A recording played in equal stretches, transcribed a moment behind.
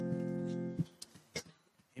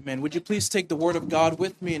Amen. Would you please take the word of God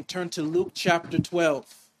with me and turn to Luke chapter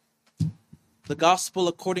 12. The gospel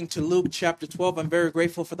according to Luke chapter 12. I'm very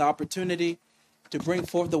grateful for the opportunity to bring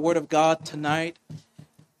forth the word of God tonight.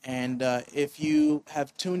 And if you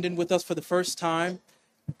have tuned in with us for the first time,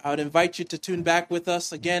 I would invite you to tune back with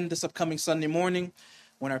us again this upcoming Sunday morning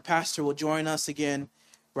when our pastor will join us again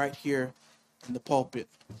right here in the pulpit.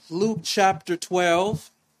 Luke chapter 12.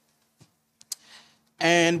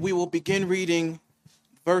 And we will begin reading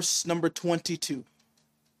verse number 22.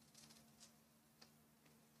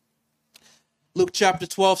 Luke chapter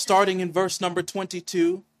 12, starting in verse number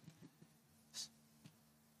 22.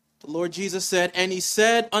 The Lord Jesus said, "And he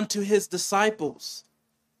said unto his disciples,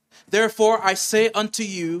 Therefore I say unto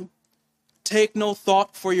you, take no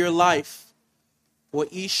thought for your life,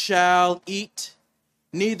 what ye shall eat,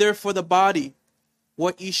 neither for the body,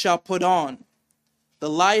 what ye shall put on.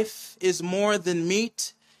 The life is more than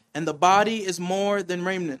meat, and the body is more than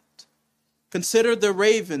raiment. Consider the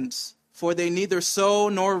ravens, for they neither sow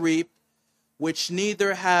nor reap, which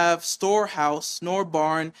neither have storehouse nor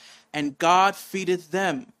barn, and God feedeth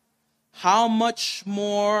them. How much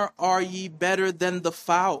more are ye better than the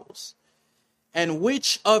fowls? And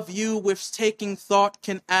which of you with taking thought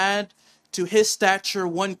can add to his stature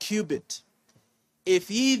 1 cubit?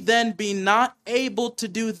 If ye then be not able to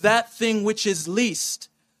do that thing which is least,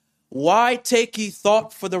 why take ye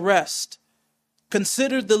thought for the rest?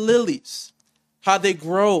 Consider the lilies, how they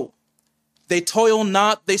grow. They toil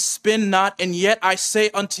not, they spin not, and yet I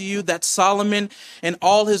say unto you that Solomon in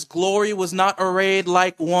all his glory was not arrayed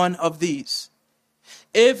like one of these.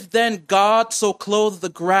 If then God so clothe the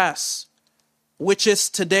grass, which is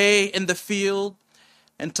today in the field,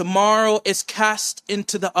 and tomorrow is cast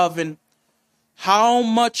into the oven, how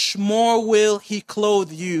much more will he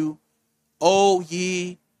clothe you, O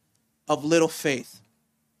ye of little faith?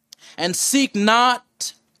 And seek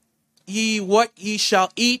not ye what ye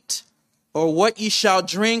shall eat, or what ye shall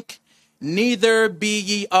drink, neither be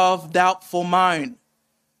ye of doubtful mind.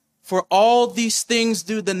 For all these things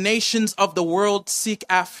do the nations of the world seek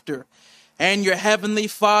after, and your heavenly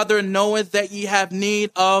Father knoweth that ye have need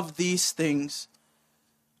of these things.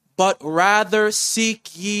 But rather seek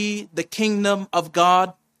ye the kingdom of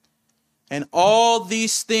God, and all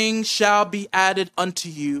these things shall be added unto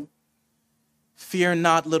you. Fear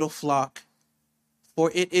not, little flock,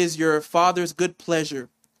 for it is your Father's good pleasure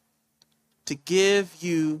to give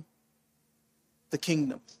you the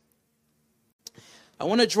kingdom." I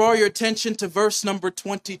want to draw your attention to verse number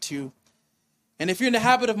 22. And if you're in the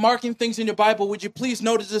habit of marking things in your Bible, would you please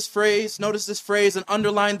notice this phrase, and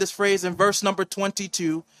underline this phrase in verse number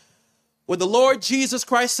 22, where the Lord Jesus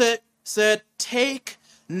Christ said, "Take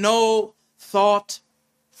no thought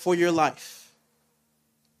for your life."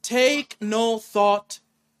 Take no thought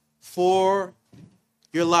for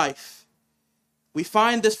your life. We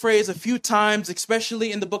find this phrase a few times,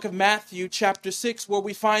 especially in the book of Matthew, chapter 6, where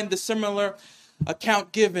we find the similar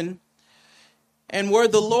account given, and where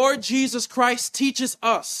the Lord Jesus Christ teaches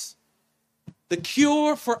us the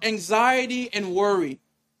cure for anxiety and worry,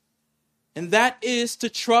 and that is to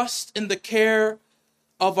trust in the care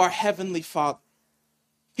of our Heavenly Father.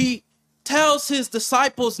 He tells his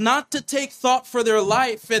disciples not to take thought for their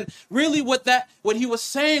life, and really what he was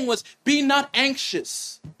saying was, be not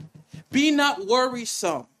anxious, be not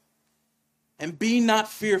worrisome, and be not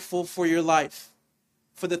fearful for your life,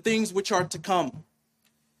 for the things which are to come.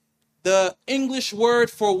 The English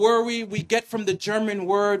word for worry we get from the German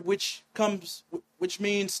word which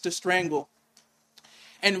means to strangle.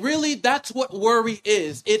 And really, that's what worry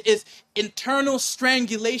is. It is internal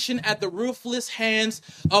strangulation at the ruthless hands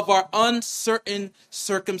of our uncertain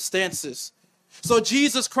circumstances. So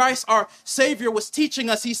Jesus Christ, our Savior, was teaching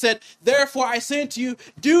us. He said, "Therefore I say unto you,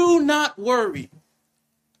 do not worry."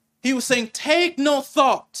 He was saying, take no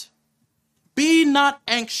thought. Be not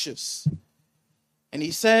anxious. And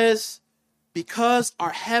he says, because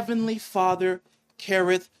our Heavenly Father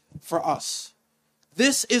careth for us.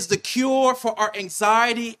 This is the cure for our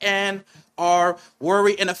anxiety and our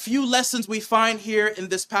worry. And a few lessons we find here in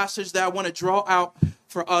this passage that I want to draw out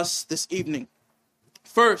for us this evening.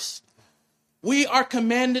 First, we are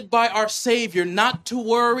commanded by our Savior not to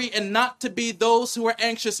worry and not to be those who are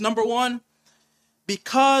anxious. Number one,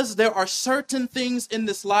 because there are certain things in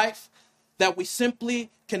this life that we simply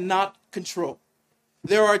cannot control.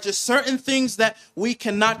 There are just certain things that we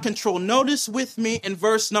cannot control. Notice with me in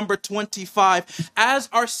verse number 25, as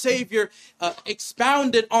our Savior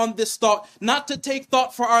expounded on this thought, not to take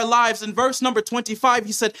thought for our lives. In verse number 25,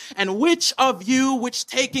 he said, "And which of you which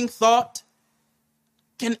taking thought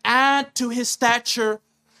can add to his stature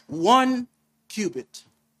 1 cubit?"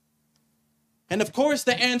 And of course,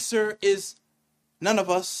 the answer is none of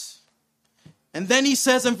us. And then he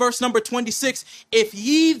says in verse number 26, if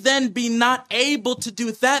ye then be not able to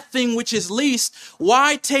do that thing which is least,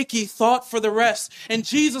 why take ye thought for the rest? And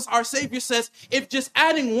Jesus, our Savior, says, if just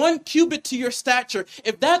adding 1 cubit to your stature,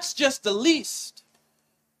 if that's just the least,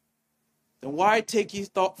 then why take ye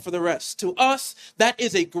thought for the rest? To us, that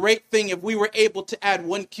is a great thing if we were able to add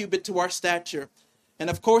 1 cubit to our stature. And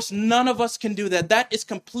of course, none of us can do that. That is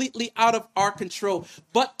completely out of our control.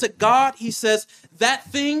 But to God, he says, that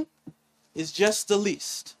thing is just the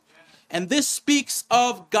least. And this speaks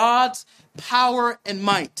of God's power and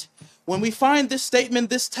might. When we find this statement,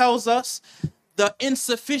 this tells us the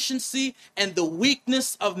insufficiency and the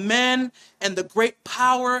weakness of men and the great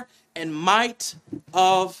power and might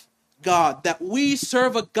of God. That we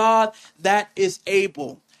serve a God that is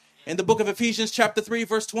able. In the book of Ephesians chapter 3,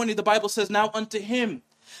 verse 20, the Bible says, now unto him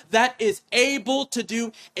that is able to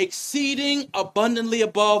do exceeding abundantly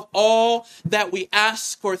above all that we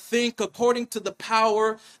ask or think, according to the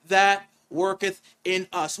power that worketh in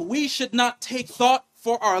us. We should not take thought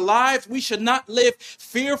for our lives. We should not live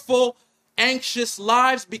fearful, anxious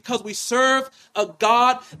lives, because we serve a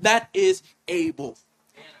God that is able.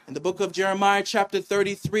 In the book of Jeremiah chapter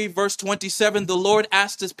 33, verse 27, the Lord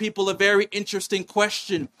asked his people a very interesting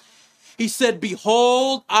question. He said,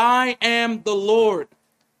 behold, I am the Lord,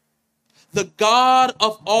 the God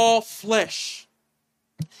of all flesh.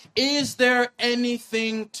 Is there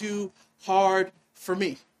anything too hard for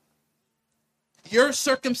me? Your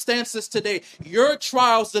circumstances today, your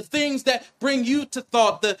trials, the things that bring you to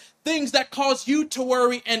thought, the things that cause you to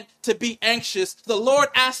worry and to be anxious. The Lord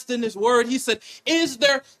asked in his word, he said, is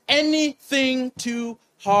there anything too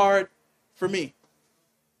hard for me?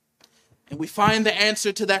 And we find the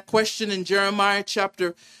answer to that question in Jeremiah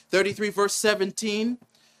chapter 33, verse 17.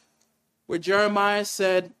 Where Jeremiah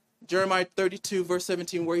 32, verse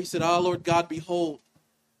 17, where he said, ah, Lord God, behold,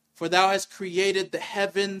 for thou hast created the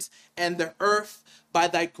heavens and the earth by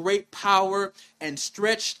thy great power and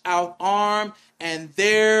stretched out arm, and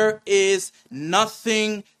there is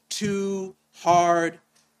nothing too hard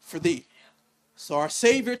for thee. So our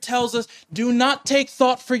Savior tells us, do not take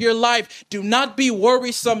thought for your life. Do not be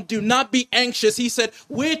worrisome. Do not be anxious. He said,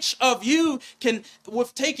 which of you can,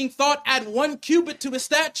 with taking thought, add 1 cubit to his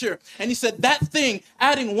stature? And he said, that thing,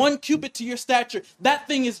 adding 1 cubit to your stature, that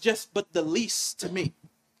thing is just but the least to me.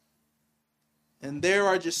 And there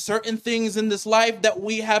are just certain things in this life that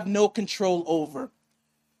we have no control over.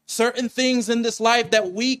 Certain things in this life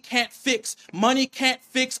that we can't fix. Money can't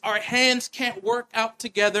fix. Our hands can't work out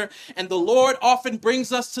together. And the Lord often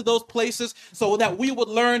brings us to those places so that we would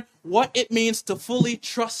learn what it means to fully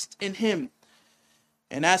trust in him.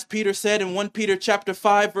 And as Peter said in 1 Peter chapter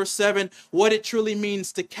 5, verse 7, what it truly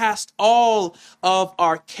means to cast all of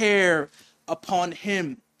our care upon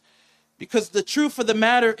him. Because the truth of the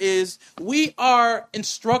matter is, we are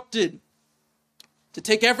instructed to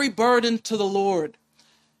take every burden to the Lord.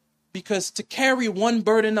 Because to carry one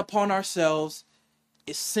burden upon ourselves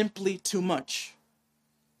is simply too much.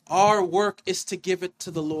 Our work is to give it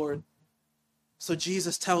to the Lord. So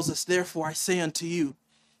Jesus tells us, therefore I say unto you,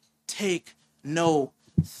 take no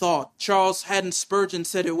thought. Charles Haddon Spurgeon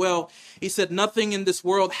said it well. He said, nothing in this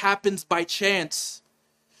world happens by chance.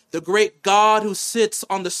 The great God who sits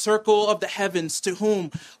on the circle of the heavens, to whom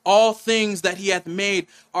all things that he hath made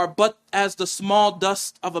are but as the small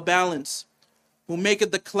dust of a balance, who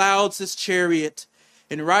maketh the clouds his chariot,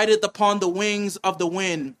 and rideth upon the wings of the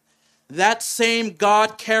wind. That same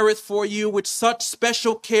God careth for you with such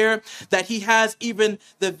special care that he has even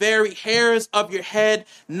the very hairs of your head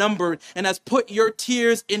numbered, and has put your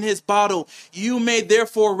tears in his bottle. You may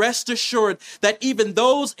therefore rest assured that even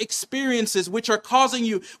those experiences which are causing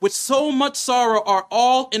you with so much sorrow are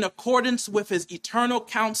all in accordance with his eternal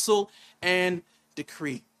counsel and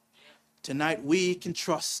decree. Tonight we can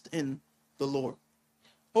trust in the Lord.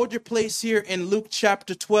 Hold your place here in Luke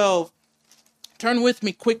chapter 12. Turn with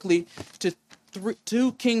me quickly to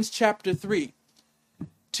 2 Kings chapter 3.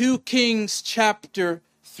 2 Kings chapter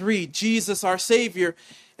 3. Jesus, our Savior,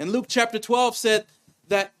 in Luke chapter 12 said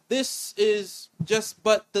that this is just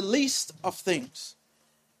but the least of things.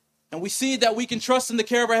 And we see that we can trust in the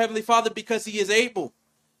care of our Heavenly Father because he is able.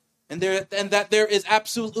 And that there is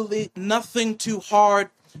absolutely nothing too hard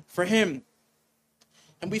for him.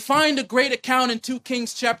 And we find a great account in 2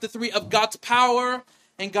 Kings chapter 3 of God's power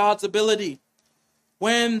and God's ability.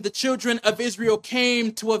 When the children of Israel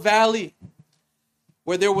came to a valley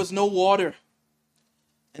where there was no water,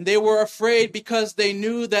 and they were afraid because they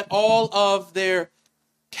knew that all of their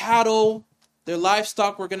cattle, their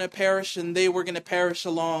livestock were going to perish, and they were going to perish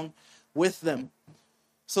along with them.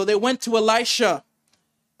 So they went to Elisha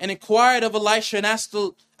and inquired of Elisha and asked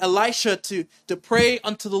Elisha to pray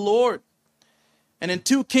unto the Lord. And in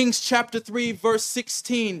 2 Kings chapter 3, verse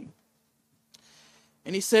 16,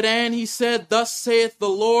 and he said, thus saith the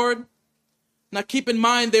Lord. Now keep in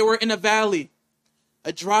mind, they were in a valley,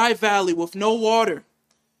 a dry valley with no water.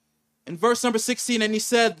 In verse number 16, and he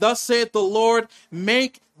said, thus saith the Lord,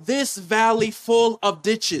 make this valley full of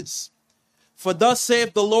ditches. For thus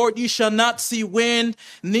saith the Lord, ye shall not see wind,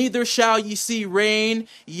 neither shall ye see rain,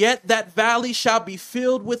 yet that valley shall be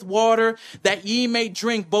filled with water, that ye may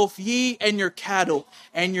drink, both ye and your cattle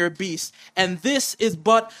and your beasts. And this is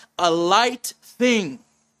but a light thing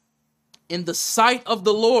in the sight of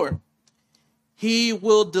the Lord. He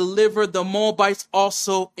will deliver the Moabites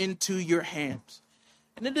also into your hands.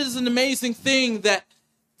 And it is an amazing thing that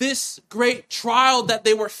this great trial that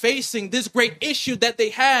they were facing, this great issue that they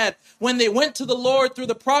had, when they went to the Lord through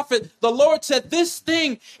the prophet, the Lord said, this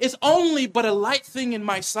thing is only but a light thing in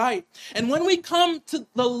my sight. And when we come to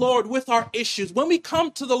the Lord with our issues, when we come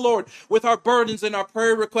to the Lord with our burdens and our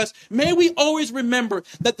prayer requests, may we always remember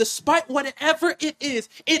that despite whatever it is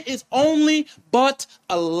only but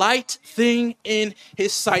a light thing in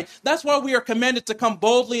his sight. That's why we are commanded to come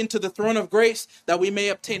boldly into the throne of grace, that we may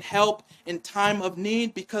obtain help in time of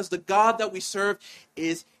need, because the God that we serve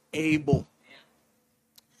is able.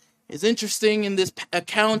 It's interesting in this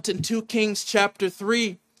account in 2 Kings chapter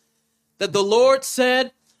 3 that the Lord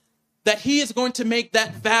said that he is going to make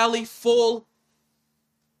that valley full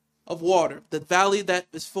of water. The valley that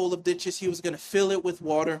is full of ditches, he was going to fill it with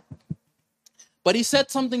water. But he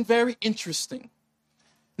said something very interesting.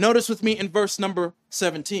 Notice with me in verse number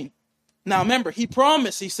 17. Now remember, he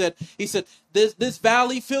promised, he said, this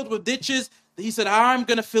valley filled with ditches, he said, I'm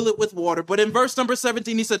going to fill it with water. But in verse number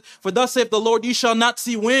 17, he said, for thus saith the Lord, ye shall not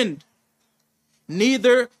see wind,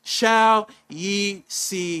 neither shall ye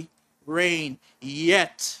see rain,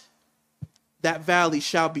 yet that valley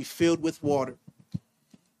shall be filled with water.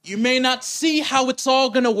 You may not see how it's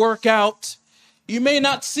all going to work out. You may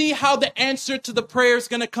not see how the answer to the prayer is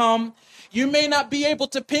going to come. You may not be able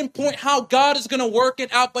to pinpoint how God is going to work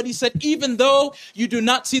it out, but he said, even though you do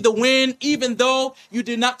not see the wind, even though you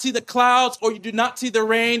do not see the clouds or you do not see the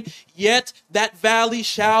rain, yet that valley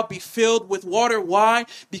shall be filled with water. Why?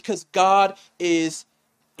 Because God is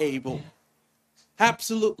able.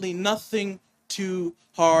 Absolutely nothing too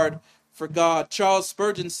hard for God. Charles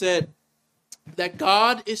Spurgeon said that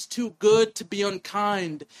God is too good to be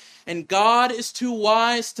unkind, and God is too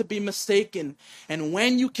wise to be mistaken. And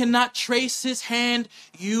when you cannot trace his hand,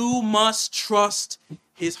 you must trust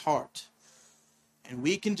his heart. And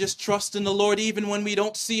we can just trust in the Lord even when we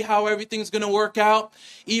don't see how everything's going to work out.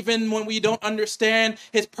 Even when we don't understand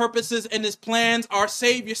his purposes and his plans. Our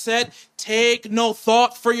Savior said, take no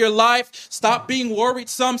thought for your life. Stop being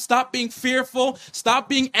worrisome. Stop being fearful. Stop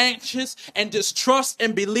being anxious. And just trust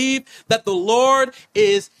and believe that the Lord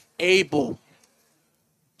is able.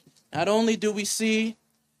 Not only do we see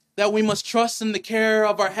that we must trust in the care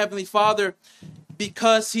of our Heavenly Father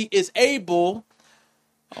because he is able,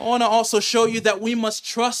 I want to also show you that we must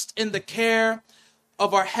trust in the care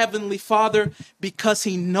of our Heavenly Father because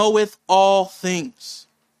he knoweth all things.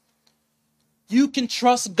 You can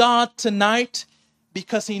trust God tonight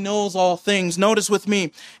because he knows all things. Notice with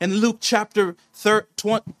me in Luke chapter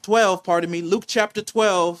 12, Luke chapter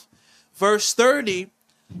 12, verse 30,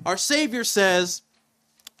 our Savior says,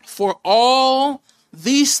 for all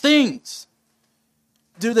these things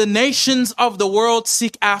do the nations of the world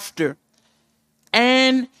seek after,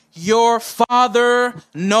 and your Father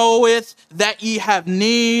knoweth that ye have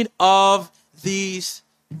need of these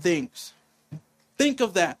things. Think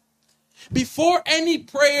of that. Before any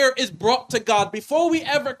prayer is brought to God, before we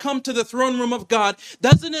ever come to the throne room of God,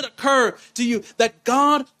 doesn't it occur to you that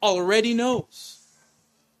God already knows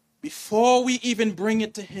before we even bring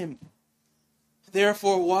it to him?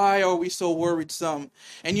 Therefore, why are we so worrisome?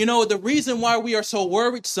 And you know, the reason why we are so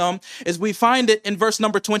worrisome is we find it in verse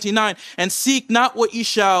number 29. And seek not what ye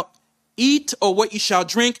shall eat or what ye shall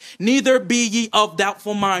drink, neither be ye of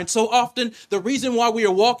doubtful mind. So often, the reason why we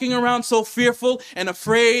are walking around so fearful and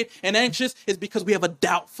afraid and anxious is because we have a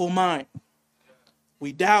doubtful mind.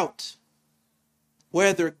 We doubt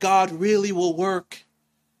whether God really will work.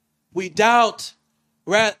 We doubt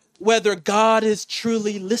whether God is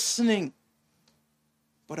truly listening.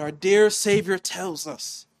 But our dear Savior tells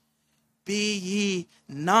us, be ye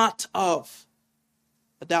not of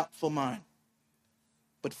a doubtful mind,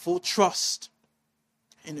 but full trust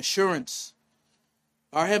and assurance.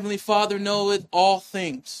 Our Heavenly Father knoweth all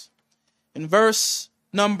things. In verse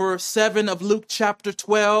number 7 of Luke chapter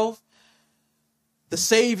 12, The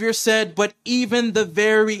Savior said, but even the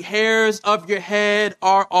very hairs of your head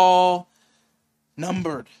are all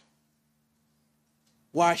numbered.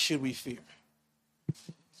 Why should we fear?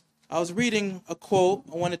 I was reading a quote.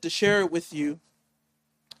 I wanted to share it with you.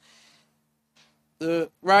 The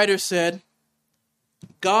writer said,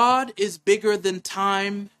 God is bigger than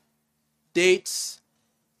time, dates,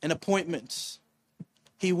 and appointments.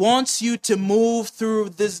 He wants you to move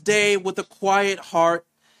through this day with a quiet heart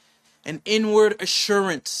and inward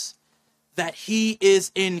assurance that He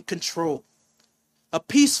is in control. A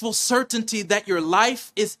peaceful certainty that your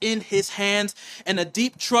life is in His hands, and a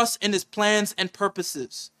deep trust in His plans and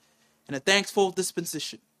purposes, and a thankful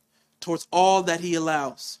disposition towards all that He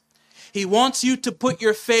allows. He wants you to put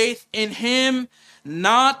your faith in Him,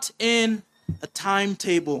 not in a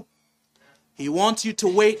timetable. He wants you to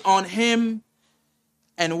wait on Him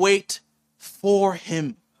and wait for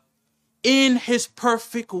Him. In His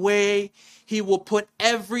perfect way, He will put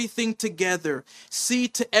everything together, see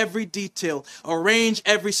to every detail, arrange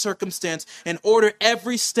every circumstance, and order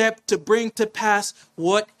every step to bring to pass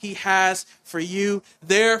what He has for you.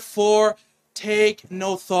 Therefore, take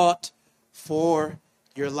no thought for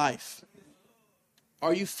your life.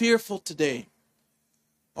 Are you fearful today?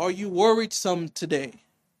 Are you worried some today?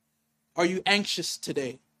 Are you anxious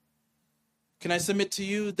today? Can I submit to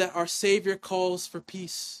you that our Savior calls for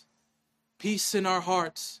peace? Peace in our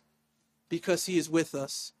hearts, because He is with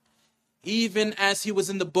us. Even as He was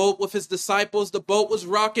in the boat with His disciples, the boat was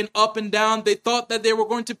rocking up and down. They thought that they were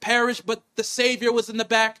going to perish, but the Savior was in the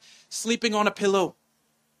back, sleeping on a pillow.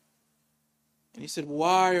 And He said,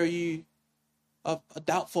 why are you of a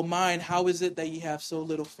doubtful mind? How is it that ye have so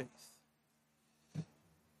little faith?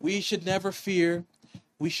 We should never fear.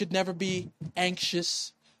 We should never be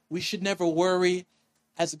anxious. We should never worry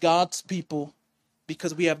as God's people,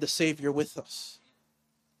 because we have the Savior with us.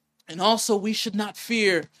 And also, we should not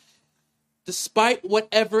fear, despite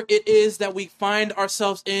whatever it is that we find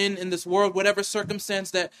ourselves in this world, whatever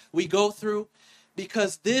circumstance that we go through,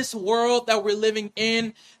 because this world that we're living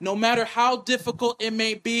in, no matter how difficult it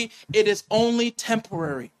may be, it is only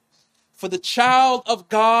temporary. For the child of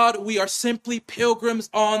God, we are simply pilgrims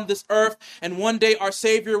on this earth, and one day our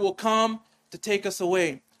Savior will come to take us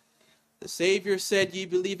away. The Savior said, ye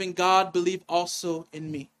believe in God, believe also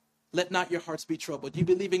in me. Let not your hearts be troubled. You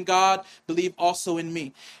believe in God, believe also in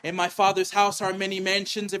me. In my Father's house are many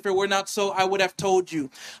mansions. If it were not so, I would have told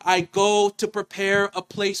you. I go to prepare a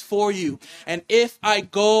place for you. And if I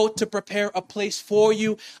go to prepare a place for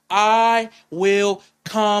you, I will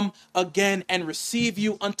come again and receive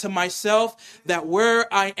you unto myself, that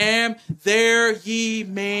where I am, there ye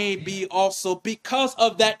may be also. Because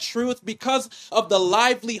of that truth, because of the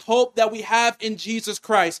lively hope that we have in Jesus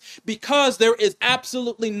Christ, because there is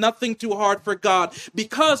absolutely nothing too hard for God,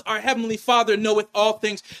 because our Heavenly Father knoweth all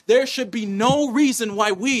things, there should be no reason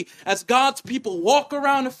why we, as God's people, walk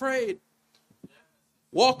around afraid,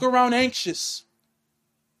 walk around anxious,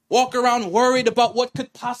 walk around worried about what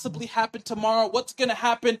could possibly happen tomorrow, what's going to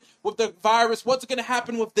happen with the virus, what's going to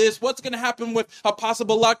happen with this, what's going to happen with a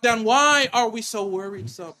possible lockdown. Why are we so worried?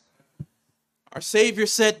 So our Savior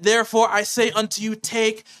said, therefore I say unto you,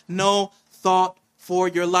 take no thought for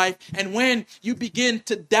your life. And when you begin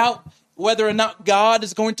to doubt whether or not God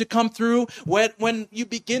is going to come through, when you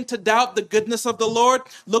begin to doubt the goodness of the Lord,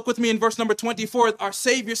 look with me in verse number 24. Our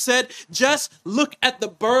Savior said, just look at the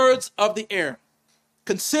birds of the air.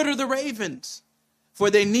 Consider the ravens, for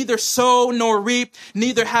they neither sow nor reap,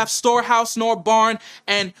 neither have storehouse nor barn,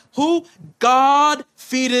 and who? God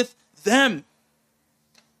feedeth them.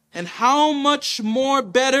 And how much more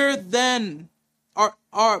better than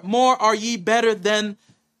are ye better than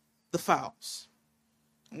the fowls?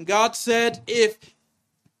 And God said, if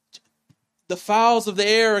the fowls of the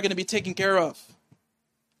air are going to be taken care of,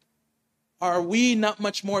 are we not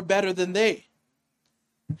much more better than they?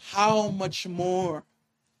 How much more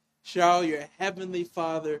shall your heavenly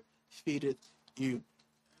Father feedeth you?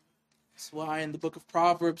 That's why in the book of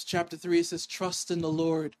Proverbs chapter 3 it says, trust in the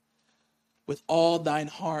Lord with all thine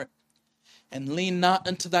heart, and lean not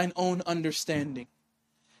unto thine own understanding.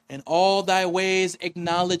 In all thy ways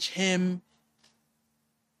acknowledge him.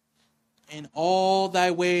 In all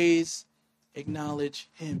thy ways acknowledge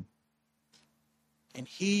him, and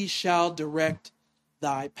he shall direct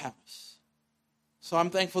thy paths. So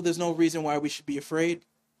I'm thankful there's no reason why we should be afraid.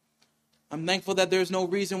 I'm thankful that there's no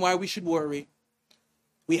reason why we should worry.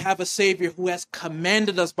 We have a Savior who has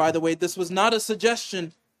commanded us, by the way. This was not a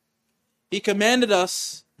suggestion. He commanded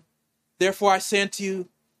us. Therefore I say unto you,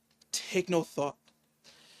 take no thought.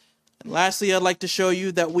 And lastly, I'd like to show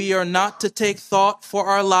you that we are not to take thought for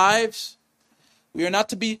our lives, We are not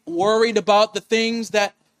to be worried about the things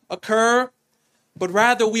that occur, but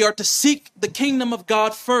rather we are to seek the kingdom of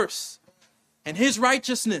God first and his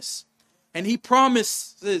righteousness. And he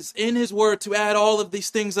promises in his word to add all of these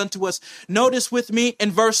things unto us. Notice with me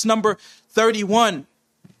in verse number 31.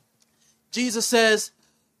 Jesus says,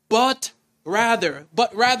 but rather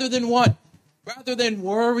than what? Rather than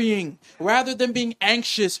worrying, rather than being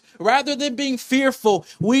anxious, rather than being fearful,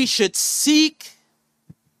 we should seek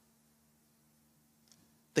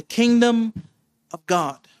the kingdom of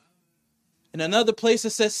God. In another place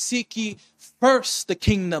it says, seek ye first the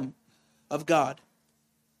kingdom of God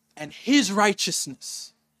and his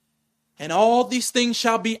righteousness, and all these things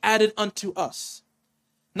shall be added unto us.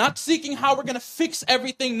 Not seeking how we're going to fix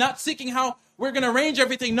everything, not seeking how we're going to arrange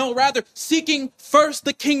everything. No, rather seeking first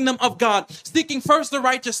the kingdom of God, seeking first the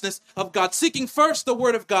righteousness of God, seeking first the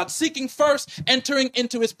word of God, seeking first entering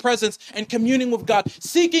into his presence and communing with God,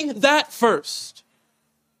 seeking that first.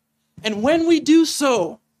 And when we do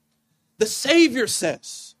so, the Savior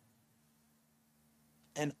says,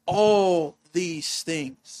 and all these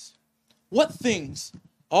things. What things?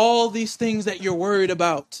 All these things that you're worried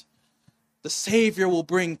about, the Savior will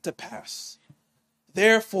bring to pass.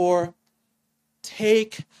 Therefore,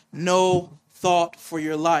 take no thought for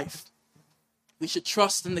your life. We should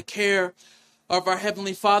trust in the care of our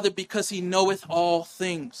Heavenly Father because he knoweth all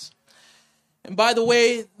things. And by the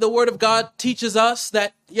way, the Word of God teaches us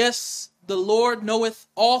that, yes, the Lord knoweth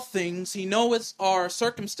all things. He knoweth our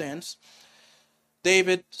circumstance.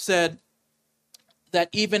 David said that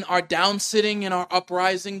even our downsitting and our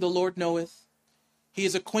uprising, the Lord knoweth. He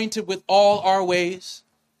is acquainted with all our ways.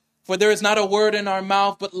 For there is not a word in our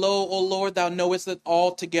mouth, but lo, O Lord, thou knowest it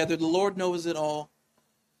all together. The Lord knows it all.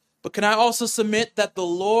 But can I also submit that the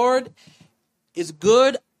Lord is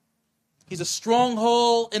good? He's a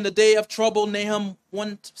stronghold in the day of trouble. Nahum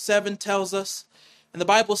 1:7 tells us. And the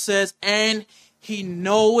Bible says, and he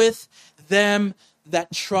knoweth them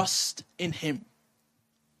that trust in him.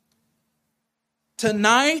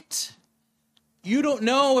 Tonight, you don't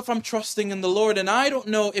know if I'm trusting in the Lord, and I don't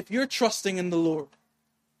know if you're trusting in the Lord.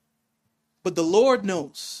 But the Lord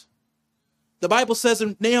knows. The Bible says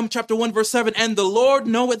in Nahum chapter 1 verse 7, and the Lord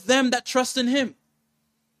knoweth them that trust in him.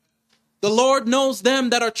 The Lord knows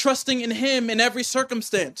them that are trusting in him in every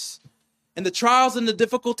circumstance. In the trials and the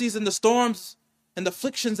difficulties and the storms and the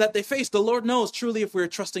afflictions that they face, the Lord knows truly if we're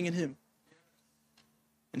trusting in him.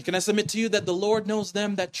 And can I submit to you that the Lord knows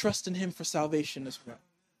them that trust in him for salvation as well?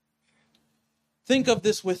 Think of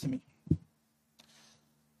this with me.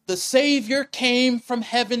 The Savior came from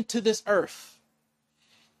heaven to this earth.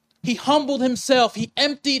 He humbled himself. He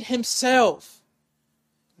emptied himself.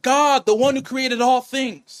 God, the one who created all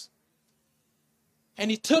things. And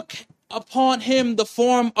he took upon him the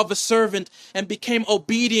form of a servant and became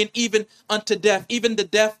obedient even unto death, even the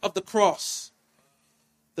death of the cross.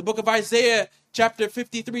 The book of Isaiah chapter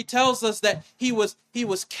 53 tells us that he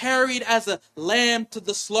was carried as a lamb to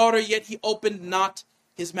the slaughter, yet he opened not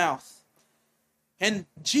his mouth. And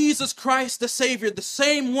Jesus Christ, the Savior, the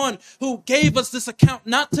same one who gave us this account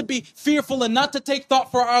not to be fearful and not to take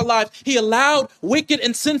thought for our lives, he allowed wicked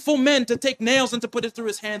and sinful men to take nails and to put it through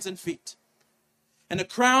his hands and feet, and a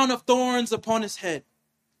crown of thorns upon his head.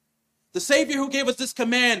 The Savior who gave us this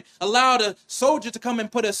command allowed a soldier to come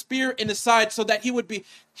and put a spear in his side so that he would be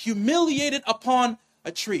humiliated upon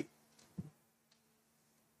a tree.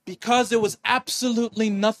 Because there was absolutely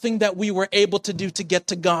nothing that we were able to do to get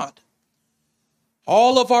to God.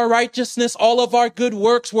 All of our righteousness, all of our good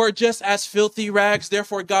works were just as filthy rags.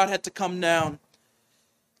 Therefore, God had to come down.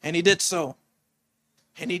 And he did so.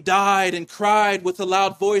 And he died and cried with a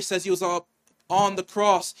loud voice as he was on the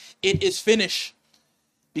cross. It is finished.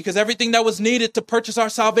 Because everything that was needed to purchase our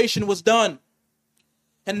salvation was done.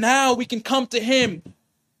 And now we can come to him.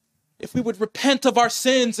 If we would repent of our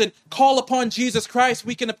sins and call upon Jesus Christ,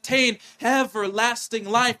 we can obtain everlasting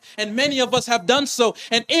life. And many of us have done so.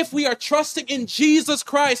 And if we are trusting in Jesus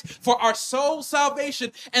Christ for our soul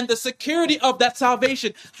salvation and the security of that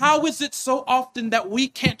salvation, how is it so often that we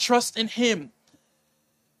can't trust in him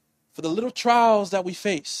for the little trials that we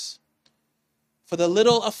face, for the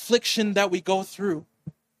little affliction that we go through?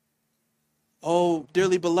 Oh,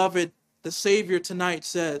 dearly beloved, the Savior tonight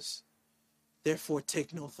says, therefore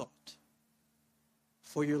take no thought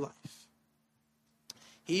for your life.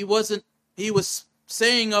 He was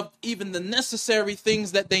saying of even the necessary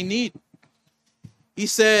things that they need. He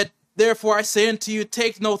said, therefore I say unto you,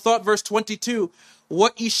 take no thought, verse 22,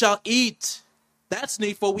 what ye shall eat. That's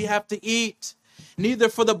needful, we have to eat. Neither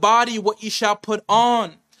for the body what ye shall put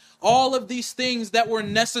on. All of these things that were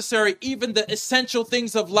necessary, even the essential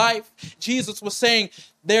things of life, Jesus was saying,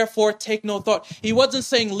 Therefore, take no thought. He wasn't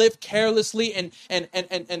saying live carelessly and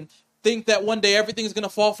think that one day everything's going to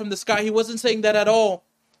fall from the sky. He wasn't saying that at all.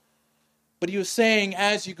 But he was saying,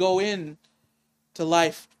 as you go in to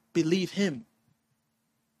life, believe him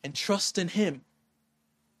and trust in him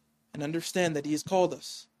and understand that he has called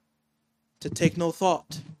us to take no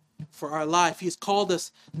thought for our life. He's called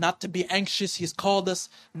us not to be anxious. He's called us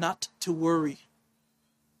not to worry.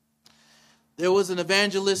 There was an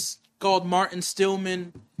evangelist called Martin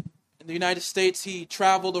Stillman in the United States. He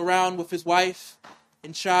traveled around with his wife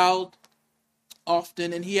and child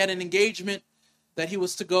often, and he had an engagement that he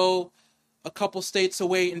was to go a couple states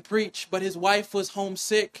away and preach, but his wife was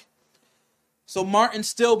homesick. So Martin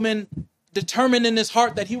Stillman determined in his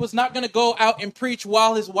heart that he was not going to go out and preach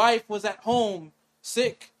while his wife was at home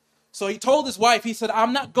sick. So he told his wife, he said,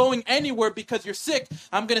 I'm not going anywhere because you're sick.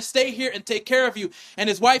 I'm going to stay here and take care of you. And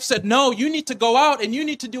his wife said, no, you need to go out and you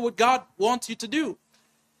need to do what God wants you to do.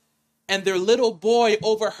 And their little boy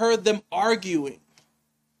overheard them arguing.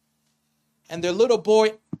 And their little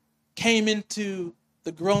boy came into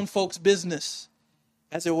the grown folks' business,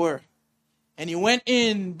 as it were. And he went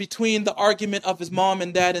in between the argument of his mom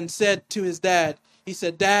and dad and said to his dad, he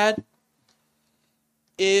said, Dad,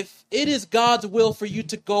 if it is God's will for you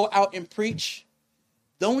to go out and preach,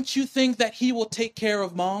 don't you think that he will take care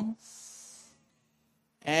of Mom?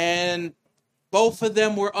 And both of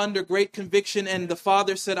them were under great conviction, and the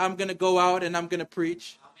father said, I'm going to go out and I'm going to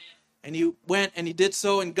preach. And he went and he did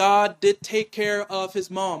so, and God did take care of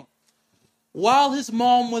his mom. While his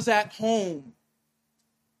mom was at home,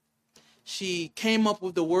 she came up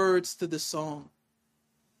with the words to the song.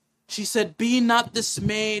 She said, be not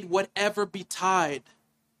dismayed, whatever betide.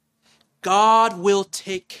 God will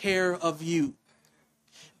take care of you.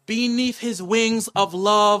 Beneath his wings of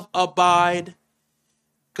love abide.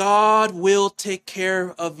 God will take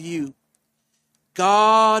care of you.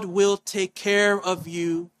 God will take care of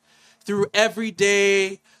you through every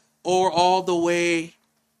day or all the way.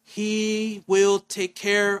 He will take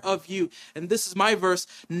care of you. And this is my verse.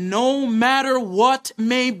 No matter what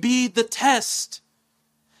may be the test,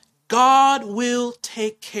 God will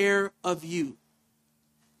take care of you.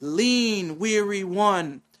 Lean, weary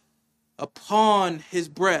one, upon his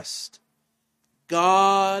breast.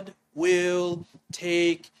 God will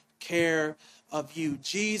take care of you.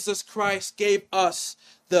 Jesus Christ gave us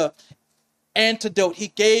the antidote. He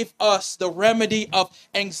gave us the remedy of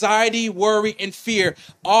anxiety, worry, and fear.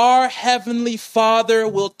 Our Heavenly Father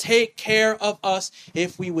will take care of us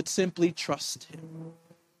if we would simply trust him.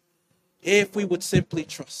 If we would simply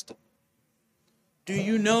trust him. Do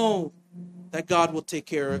you know that God will take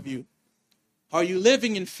care of you? Are you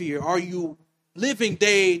living in fear? Are you living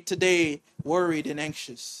day to day worried and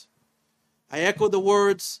anxious? I echo the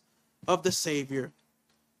words of the Savior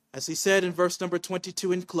as he said in verse number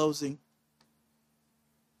 22 in closing,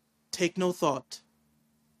 take no thought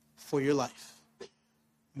for your life.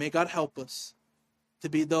 May God help us to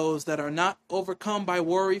be those that are not overcome by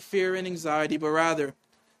worry, fear, and anxiety, but rather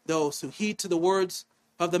those who heed to the words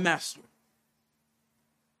of the Master.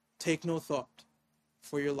 Take no thought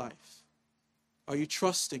for your life. Are you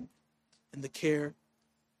trusting in the care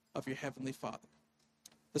of your Heavenly Father?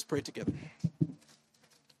 Let's pray together.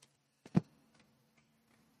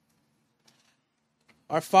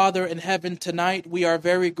 Our Father in heaven, tonight we are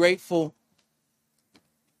very grateful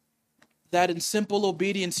that in simple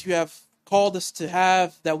obedience you have called us to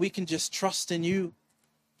have, that we can just trust in you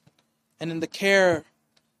and in the care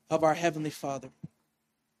of our Heavenly Father.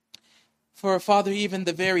 For Father, even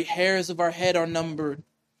the very hairs of our head are numbered.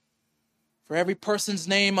 For every person's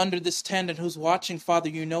name under this tent and who's watching, Father,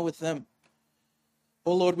 you know with them.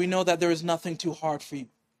 Oh Lord, we know that there is nothing too hard for you.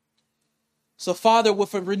 So Father,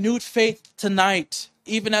 with a renewed faith tonight,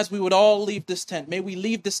 even as we would all leave this tent, may we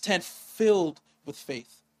leave this tent filled with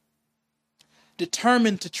faith.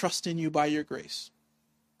 Determined to trust in you by your grace.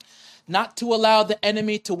 Not to allow the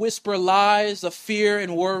enemy to whisper lies of fear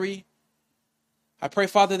and worry. I pray,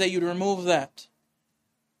 Father, that you'd remove that.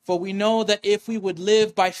 For we know that if we would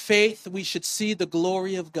live by faith, we should see the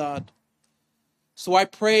glory of God. So I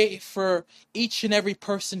pray for each and every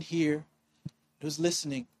person here who's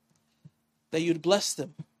listening, that you'd bless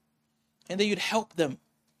them and that you'd help them,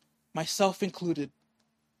 myself included,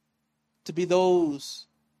 to be those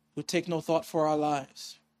who take no thought for our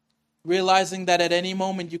lives, realizing that at any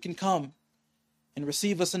moment you can come and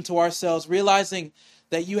receive us into ourselves, realizing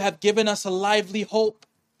that you have given us a lively hope.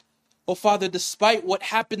 Oh Father, despite what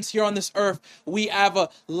happens here on this earth, we have a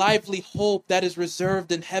lively hope that is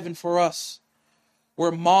reserved in heaven for us,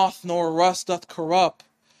 where moth nor rust doth corrupt,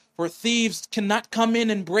 where thieves cannot come in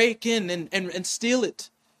and break in and steal it.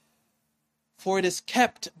 for it is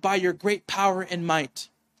kept by your great power and might.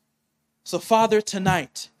 So, Father,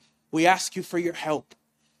 tonight, we ask you for your help.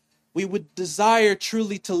 We would desire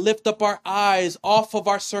truly to lift up our eyes off of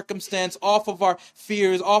our circumstance, off of our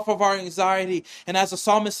fears, off of our anxiety. And as the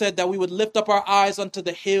psalmist said, that we would lift up our eyes unto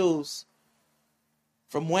the hills,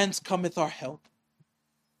 from whence cometh our help.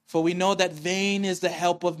 For we know that vain is the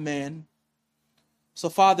help of man. So,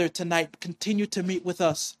 Father, tonight, continue to meet with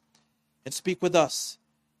us and speak with us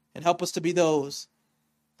and help us to be those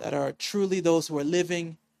that are truly those who are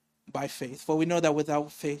living by faith. For we know that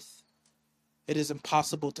without faith, it is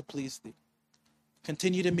impossible to please thee.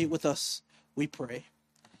 Continue to meet with us, we pray.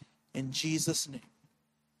 In Jesus' name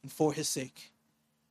and for his sake.